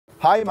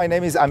Hi, my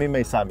name is Amin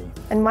Meysami.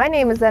 And my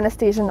name is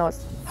Anastasia.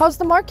 How's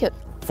the market?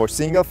 For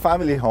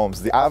single-family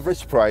homes, the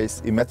average price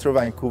in Metro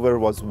Vancouver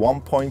was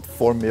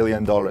 $1.4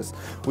 million,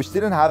 which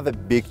didn't have a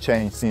big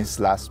change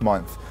since last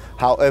month.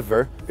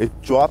 However, it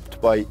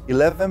dropped by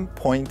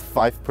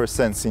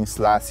 11.5% since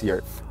last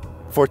year.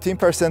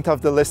 14%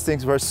 of the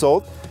listings were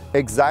sold,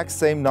 exact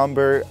same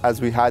number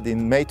as we had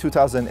in May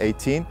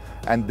 2018,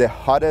 and the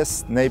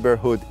hottest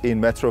neighborhood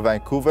in Metro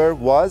Vancouver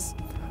was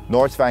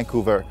North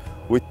Vancouver,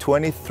 with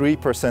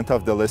 23%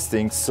 of the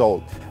listings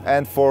sold.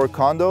 And for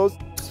condos?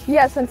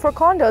 Yes, and for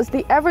condos,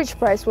 the average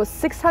price was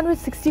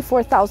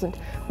 $664,000,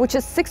 which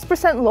is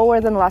 6% lower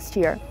than last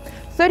year.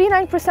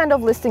 39%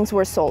 of listings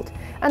were sold,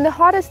 and the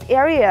hottest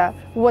area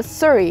was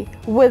Surrey,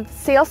 with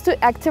sales to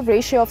active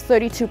ratio of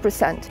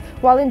 32%,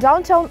 while in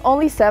downtown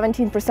only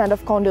 17%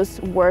 of condos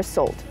were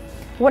sold.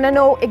 Want to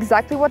know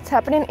exactly what's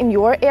happening in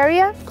your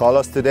area? Call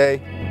us today.